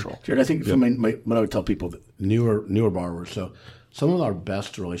fund control. Jared, I think when I would tell people that newer borrowers, so some of our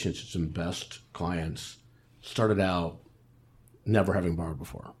best relationships and best clients started out never having borrowed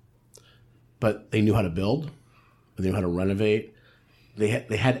before. But they knew how to build, they knew how to renovate. They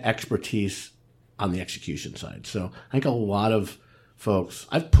had expertise on the execution side. So I think a lot of folks,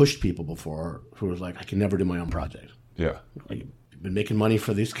 I've pushed people before who was like, I can never do my own project. Yeah. Like, you've been making money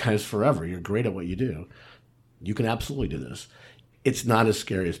for these guys forever. You're great at what you do. You can absolutely do this. It's not as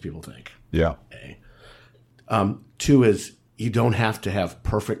scary as people think. Yeah. A. 2 is you don't have to have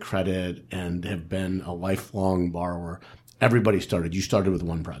perfect credit and have been a lifelong borrower. You started with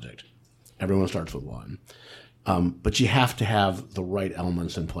one project. Everyone starts with one. But you have to have the right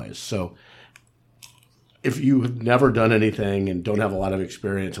elements in place. So if you have never done anything and don't have a lot of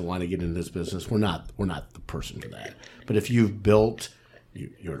experience and want to get into this business, we're not the person for that. But if you've built,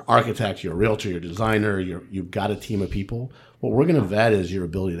 you're an architect, you're a realtor, you're a designer, you've got a team of people, what we're going to vet is your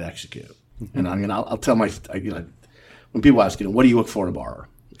ability to execute. And I'll tell when people ask, what do you look for in a borrower?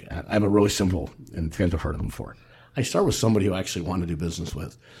 Okay, I have a really simple, and you guys have heard of them before. I start with somebody who I actually want to do business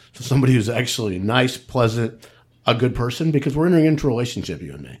with. So somebody who's actually nice, pleasant, a good person, because we're entering into a relationship,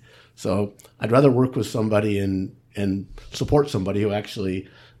 you and me. So I'd rather work with somebody and support somebody who actually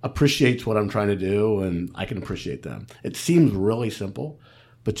appreciates what I'm trying to do, and I can appreciate them. It seems really simple,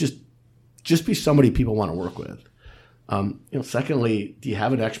 but just be somebody people want to work with. Secondly, do you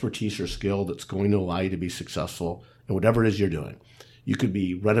have an expertise or skill that's going to allow you to be successful in whatever it is you're doing? You could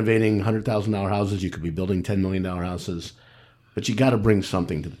be renovating $100,000 houses. You could be building $10 million houses. But you got to bring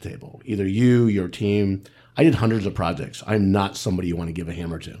something to the table. Either you, your team. I did hundreds of projects. I'm not somebody you want to give a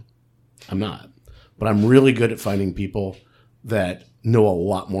hammer to. I'm not. But I'm really good at finding people that know a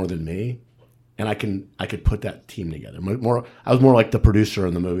lot more than me. And I could put that team together. I was more like the producer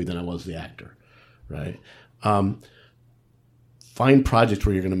in the movie than I was the actor, right? Find projects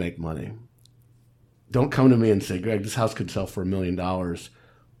where you're going to make money. Don't come to me and say, Greg, this house could sell for $1 million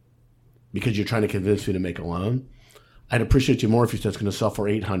because you're trying to convince me to make a loan. I'd appreciate you more if you said it's going to sell for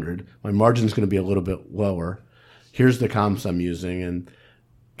 $800. My margin's going to be a little bit lower. Here's the comps I'm using. And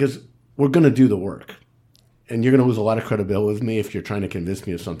because we're going to do the work. And you're going to lose a lot of credibility with me if you're trying to convince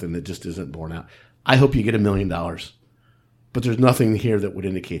me of something that just isn't borne out. I hope you get $1 million. But there's nothing here that would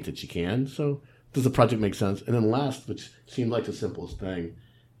indicate that you can. So does the project make sense? And then last, which seemed like the simplest thing,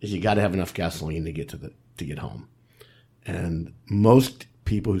 is you got to have enough gasoline to get home. And most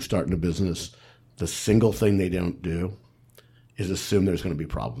people who start in a business, the single thing they don't do is assume there's going to be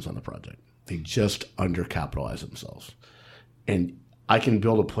problems on the project. They just undercapitalize themselves. And I can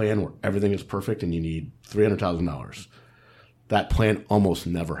build a plan where everything is perfect and you need $300,000. That plan almost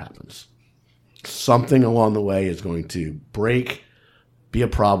never happens. Something along the way is going to break, be a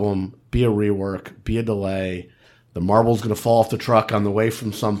problem, be a rework, be a delay. The marble's going to fall off the truck on the way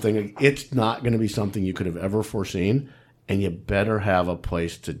from something. It's not going to be something you could have ever foreseen, and you better have a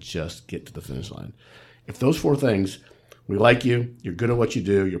place to just get to the finish line. If those four things, we like you, you're good at what you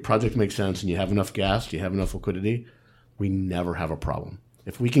do, your project makes sense, and you have enough gas, you have enough liquidity, we never have a problem.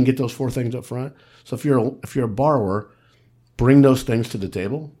 If we can get those four things up front, so if you're a borrower, bring those things to the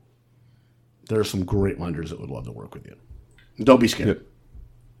table. There are some great lenders that would love to work with you. Don't be scared.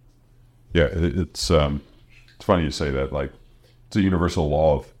 Yeah, it's funny you say that. Like, it's a universal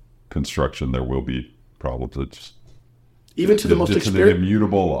law of construction. There will be problems. It's even to the most experienced, an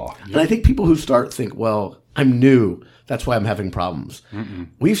immutable law. And I think people who start think, well, I'm new. That's why I'm having problems. Mm-mm.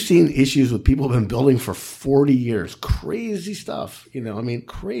 We've seen issues with people who've been building for 40 years. Crazy stuff.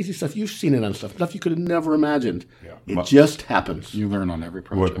 Crazy stuff. You've seen it on stuff you could have never imagined. Yeah. It just happens. You learn on every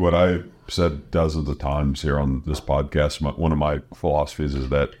project. What I said dozens of times here on this podcast, one of my philosophies is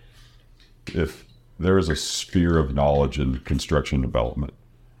that if there is a sphere of knowledge in construction development,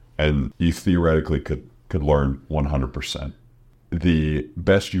 and you theoretically could learn 100%, the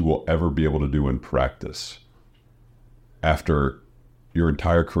best you will ever be able to do in practice after your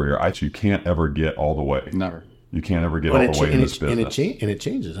entire career, you can't ever get all the way. Never. You can't ever get all the way in this business. And it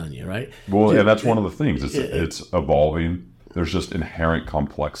changes on you, right? Well, yeah, that's one of the things. It's evolving. There's just inherent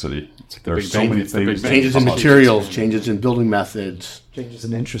complexity. There's so many things. Changes in materials, changes in building methods. Changes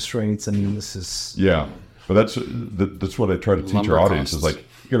in interest rates. I mean, this is... Yeah, but that's what I try to teach our audience is like,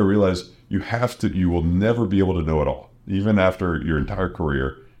 you got to realize you will never be able to know it all. Even after your entire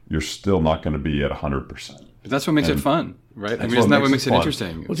career, you're still not going to be at 100%. But that's what makes it fun, right? I mean, isn't that what makes it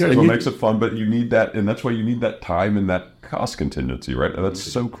interesting? That's what makes it fun, but you need that, and that's why you need that time and that cost contingency, right? And that's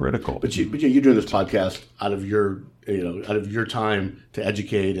so critical. But you're doing this podcast out of your time to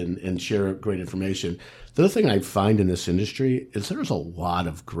educate and share great information. The other thing I find in this industry is there's a lot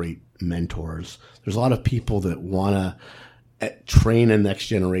of great mentors. There's a lot of people that want to train a next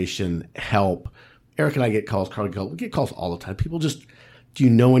generation, help. Eric and I get calls, we get calls all the time. People just... Do you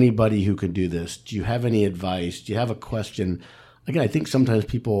know anybody who could do this? Do you have any advice? Do you have a question? Again, I think sometimes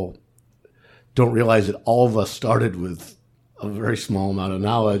people don't realize that all of us started with a very small amount of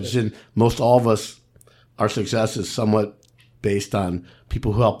knowledge. And most all of us, our success is somewhat based on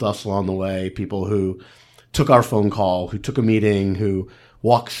people who helped us along the way, people who took our phone call, who took a meeting, who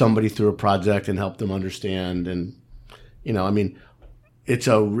walked somebody through a project and helped them understand. And, I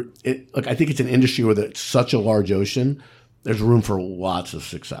think it's an industry where it's such a large ocean. There's room for lots of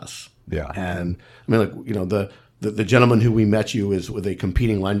success. Yeah. And the the gentleman who we met you is with a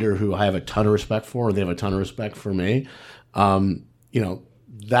competing lender who I have a ton of respect for, and they have a ton of respect for me.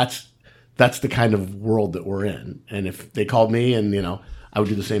 That's the kind of world that we're in. And if they called me, and I would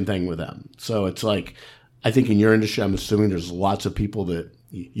do the same thing with them. So it's like, I think in your industry, I'm assuming there's lots of people that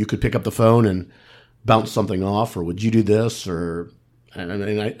you could pick up the phone and bounce something off, or would you do this, and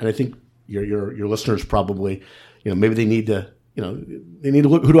I think your listeners probably, maybe they need to. They need to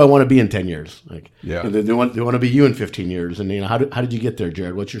look. Who do I want to be in 10 years? They want to be you in 15 years. And how did you get there,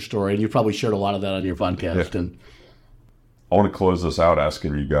 Jared? What's your story? And you probably shared a lot of that on your podcast. Yeah. And I want to close this out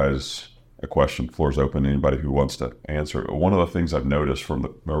asking you guys a question. Floor's open. Anybody who wants to answer. One of the things I've noticed from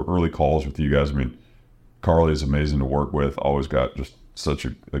the early calls with you guys, Carly is amazing to work with. Always got just such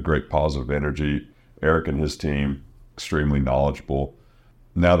a great positive energy. Eric and his team, extremely knowledgeable.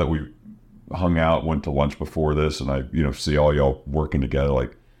 Now that we hung out, went to lunch before this, and I, see all y'all working together,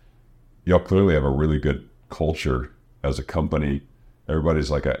 like y'all clearly have a really good culture as a company.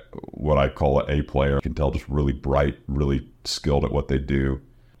 Everybody's like what I call an A player. You can tell just really bright, really skilled at what they do.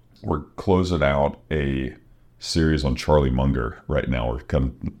 We're closing out a series on Charlie Munger right now. We're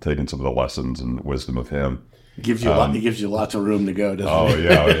kind of taking some of the lessons and wisdom of him. It gives you lots of room to go, doesn't it?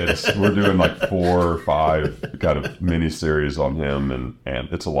 Yeah, we're doing like 4 or 5 kind of mini series on him, and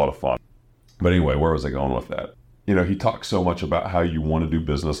it's a lot of fun. But anyway, where was I going with that? He talks so much about how you want to do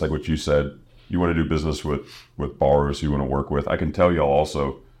business, like what you said. You want to do business with borrowers you want to work with. I can tell y'all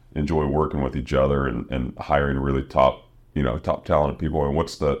also enjoy working with each other and hiring really top talented people. And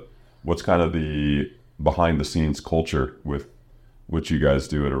what's kind of the behind the scenes culture with what you guys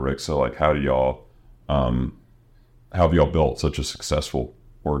do at Arixa? Like, how have y'all built such a successful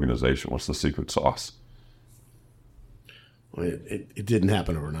organization? What's the secret sauce? Well, it didn't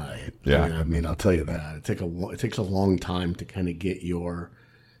happen overnight. Yeah, I'll tell you that it takes a long time to kind of get your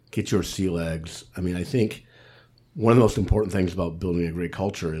sea legs. I think one of the most important things about building a great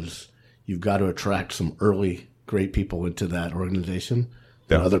culture is you've got to attract some early great people into that organization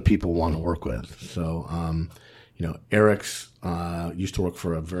that other people want to work with. So, Eric's used to work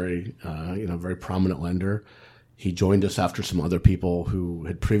for a very very prominent lender. He joined us after some other people who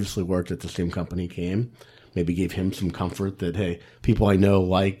had previously worked at the same company came. Maybe gave him some comfort that, hey, people I know,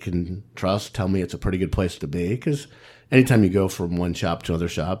 like, and trust tell me it's a pretty good place to be. Because anytime you go from one shop to another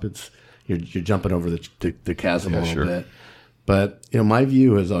shop, you're jumping over the chasm a little bit. But my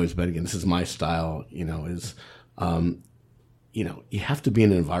view has always been, again, this is my style. You have to be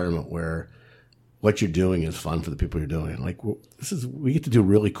in an environment where what you're doing is fun for the people you're doing. Like, we get to do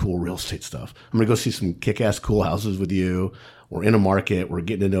really cool real estate stuff. I'm gonna go see some kick-ass cool houses with you. We're in a market. We're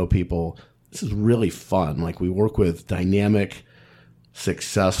getting to know people. This is really fun. Like, we work with dynamic,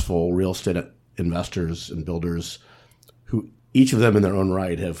 successful real estate investors and builders who each of them in their own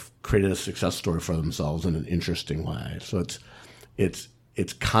right have created a success story for themselves in an interesting way. So it's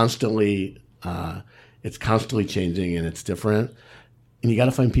constantly changing, and it's different. And you got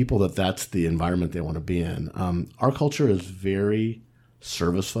to find people that's the environment they want to be in. Our culture is very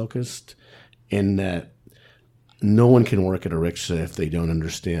service focused in that no one can work at Arixa if they don't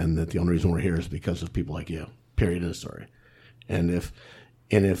understand that the only reason we're here is because of people like you, period, in the story. And if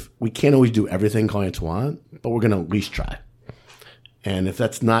we can't always do everything clients want, but we're going to at least try. And if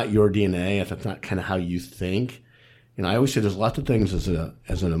that's not your DNA, if that's not kind of how you think, I always say there's lots of things as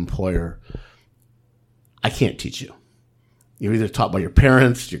an employer I can't teach you. You're either taught by your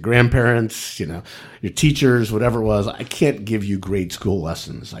parents, your grandparents, your teachers, whatever it was. I can't give you grade school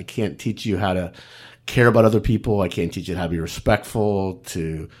lessons. I can't teach you how to care about other people. I can't teach you how to be respectful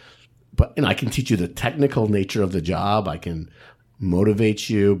but I can teach you the technical nature of the job. I can motivate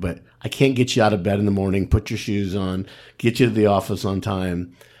you, but I can't get you out of bed in the morning, put your shoes on, get you to the office on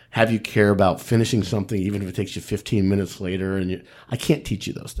time, have you care about finishing something, even if it takes you 15 minutes later. And I can't teach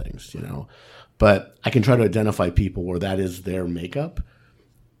you those things, but I can try to identify people where that is their makeup.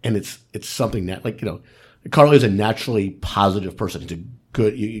 And it's something that, Carly is a naturally positive person. He's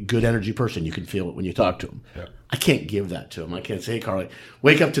a good energy person. You can feel it when you talk to him. Yeah. I can't give that to him. I can't say, hey, Carly,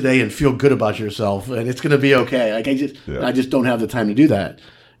 wake up today and feel good about yourself, and it's going to be okay. I just don't have the time to do that.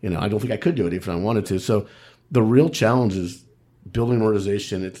 I don't think I could do it if I wanted to. So the real challenge is building an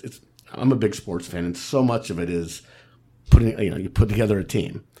organization. I'm a big sports fan, and so much of it is you put together a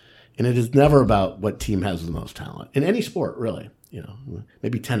team, and it is never about what team has the most talent in any sport, really.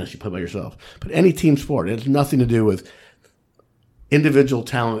 Maybe tennis you play by yourself, but any team sport, it has nothing to do with individual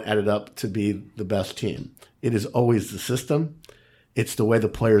talent added up to be the best team. It is always the system. It's the way the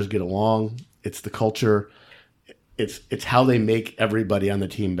players get along. It's the culture. It's how they make everybody on the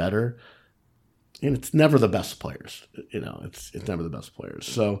team better. And it's never the best players. It's never the best players.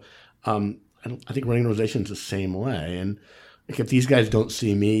 So I think running an organization is the same way. And like, if these guys don't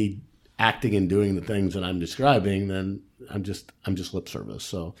see me acting and doing the things that I'm describing, then I'm just lip service.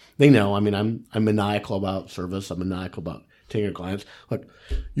 So they know. I mean, I'm maniacal about service. I'm maniacal about taking your clients. Look,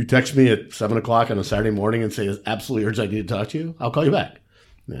 you text me at 7:00 on a Saturday morning and say it's absolutely urgent, I need to talk to you. I'll call you back.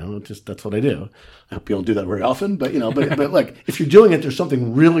 That's what I do. I hope you don't do that very often, but but like, if you're doing it, there's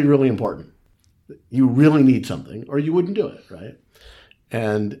something really, really important. You really need something, or you wouldn't do it, right?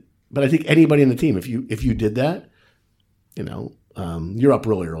 But I think anybody in the team, if you did that, you're up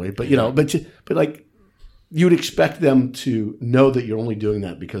really early. But but like, you'd expect them to know that you're only doing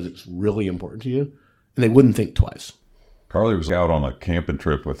that because it's really important to you, and they wouldn't think twice. Carly was out on a camping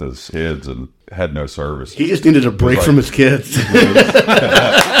trip with his kids and had no service. He just needed a break from his kids. Like,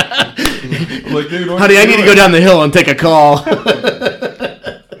 dude, honey, I need to go down the hill and take a call.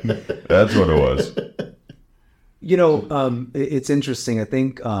 That's what it was. It's interesting. I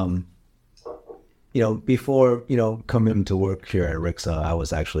think, before, coming to work here at Arixa, I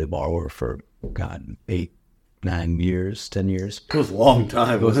was actually a borrower for, 8, 9 years, 10 years. It was a long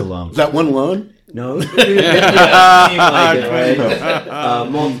time. It was a long time. Was that one loan? No. It seemed like it, right?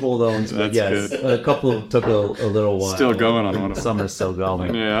 Multiple loans, but yes. Good. A couple took a little while. Still going on one of them. Some are still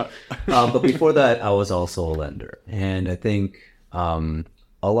going. Yeah. But before that, I was also a lender. And I think a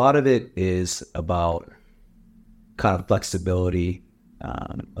lot of it is about kind of flexibility,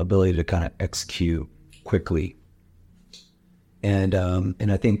 ability to kind of execute quickly. And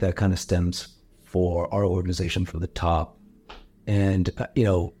I think that kind of stems for our organization from the top. And,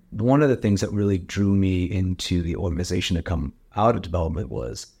 one of the things that really drew me into the organization to come out of development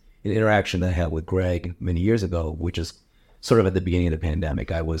was an interaction that I had with Greg many years ago, which is sort of at the beginning of the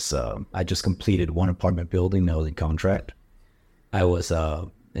pandemic. I just completed one apartment building, I was in contract. I was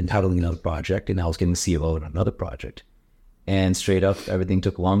entitling another project, and I was getting CLO on another project. And straight up, everything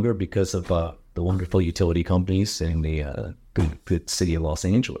took longer because of the wonderful utility companies in the good city of Los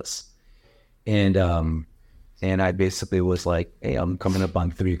Angeles. And I basically was like, hey, I'm coming up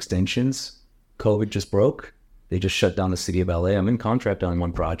on 3 extensions. COVID just broke. They just shut down the city of LA. I'm in contract on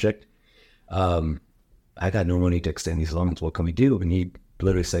one project. I got no money to extend these loans. What can we do? And he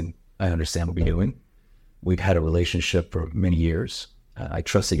literally said, I understand what we're doing. We've had a relationship for many years. I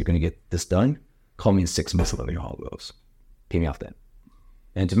trust that you're going to get this done. Call me in 6 months, let me know how it goes. Pay me off then.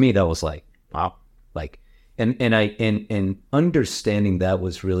 And to me, that was like, wow. And understanding that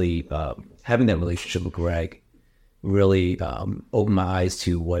was really, having that relationship with Greg really opened my eyes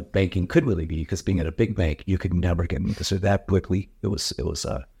to what banking could really be, because being at a big bank, you could never get an answer that quickly. It was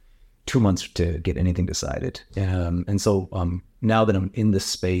 2 months to get anything decided. And so now that I'm in this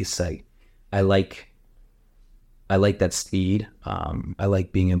space, I like that speed. I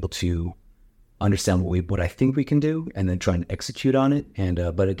like being able to understand what I think we can do and then try and execute on it.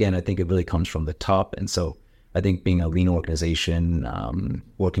 And but again, I think it really comes from the top. And so I think being a lean organization,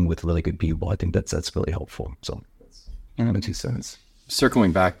 working with really good people, I think that's really helpful. So that's my 2 cents.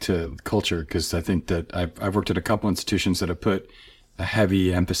 Circling back to culture, because I think that I've worked at a couple institutions that have put a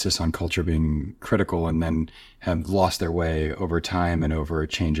heavy emphasis on culture being critical and then have lost their way over time and over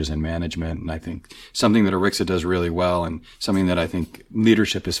changes in management. And I think something that Arixa does really well, and something that I think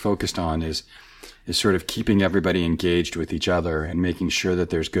leadership is focused on, is sort of keeping everybody engaged with each other and making sure that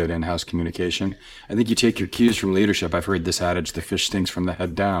there's good in-house communication. I think you take your cues from leadership. I've heard this adage, the fish stinks from the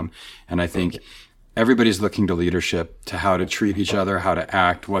head down. And I think everybody's looking to leadership, to how to treat each other, how to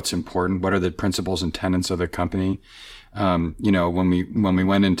act, what's important, what are the principles and tenets of the company. When we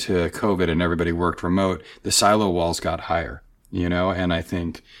went into COVID and everybody worked remote, the silo walls got higher, and I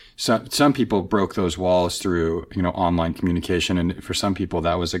think some people broke those walls through, online communication. And for some people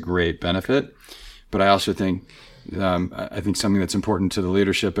that was a great benefit. But I also think, I think something that's important to the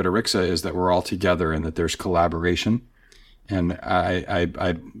leadership at Arixa is that we're all together and that there's collaboration. And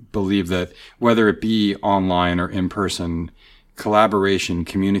I believe that whether it be online or in person, collaboration,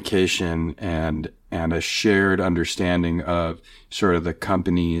 communication, and a shared understanding of sort of the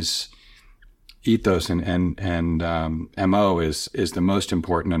company's ethos and MO is the most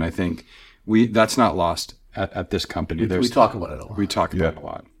important. And I think that's not lost at this company. We talk about it a lot. We talk about it a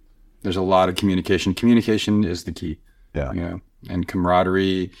lot. There's a lot of communication. Communication is the key. Yeah. And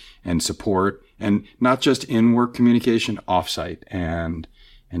camaraderie and support, and not just in-work communication, off-site and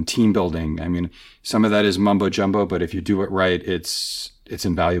team building. I mean, some of that is mumbo jumbo, but if you do it right, it's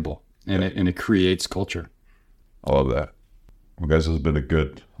invaluable, and it creates culture. I love that. Well, guys, this has been a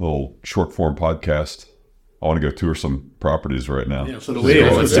good little short form podcast. I want to go tour some properties right now. Yeah, so do we.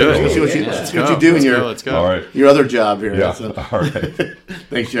 Let's do it. Let's see what you do in your other job here. Yeah. So. All right.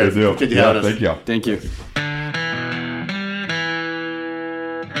 Thanks, Jeff. Good deal. Good to have us. Thank you. Thank you.